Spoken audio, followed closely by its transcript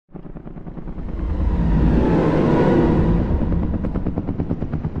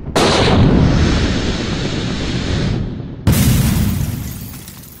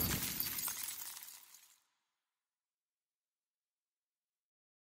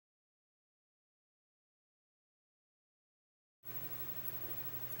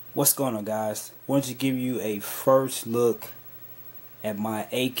What's going on, guys? I wanted to give you a first look at my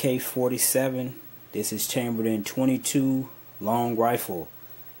AK47. This is chambered in .22 long rifle.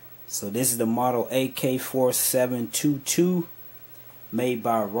 So this is the model AK4722 made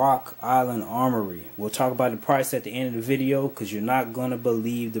by Rock Island Armory. We'll talk about the price at the end of the video because you're not going to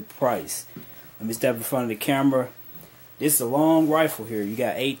believe the price. Let me step in front of the camera. This is a long rifle here. You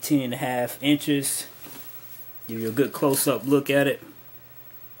got 18.5 inches. Give you a good close-up look at it.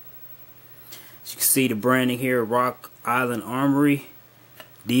 As you can see the branding here, Rock Island Armory.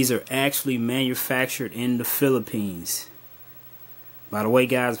 These are actually manufactured in the Philippines. By the way,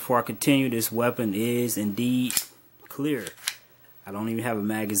 guys, before I continue, this weapon is indeed clear. I don't even have a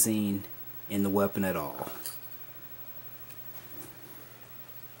magazine in the weapon at all.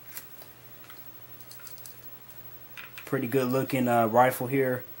 Pretty good looking rifle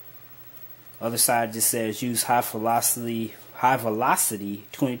here. Other side just says use high velocity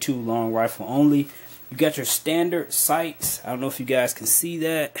 22 long rifle only. You got your standard sights. I don't know if you guys can see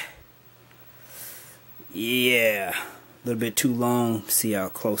that. Yeah, a little bit too long. See how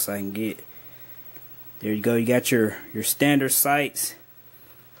close I can get. There you go. You got your standard sights.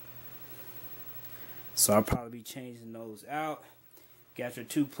 So I'll probably be changing those out. Got your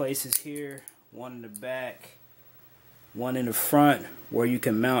two places here. One in the back, one in the front where you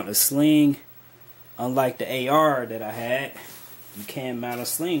can mount a sling. Unlike the AR that I had, you can mount a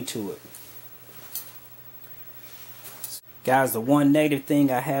sling to it. Guys, the one negative thing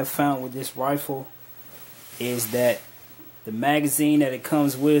I have found with this rifle is that the magazine that it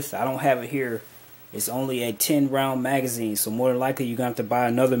comes with, I don't have it here. It's only a 10-round magazine, so more than likely you're going to have to buy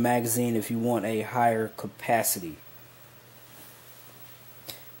another magazine if you want a higher capacity.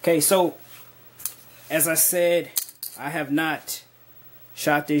 Okay, so as I said, I have not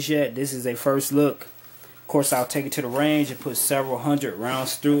shot this yet. This is a first look. Of course, I'll take it to the range and put several hundred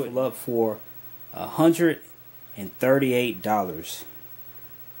rounds through it. Up for $138.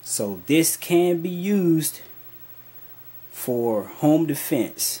 So this can be used for home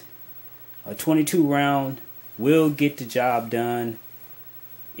defense. A 22 round will get the job done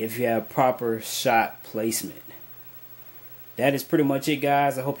if you have proper shot placement. That is pretty much it,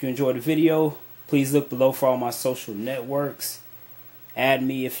 guys. I hope you enjoyed the video. Please look below for all my social networks. Add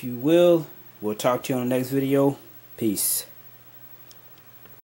me if you will. We'll talk to you on the next video. Peace.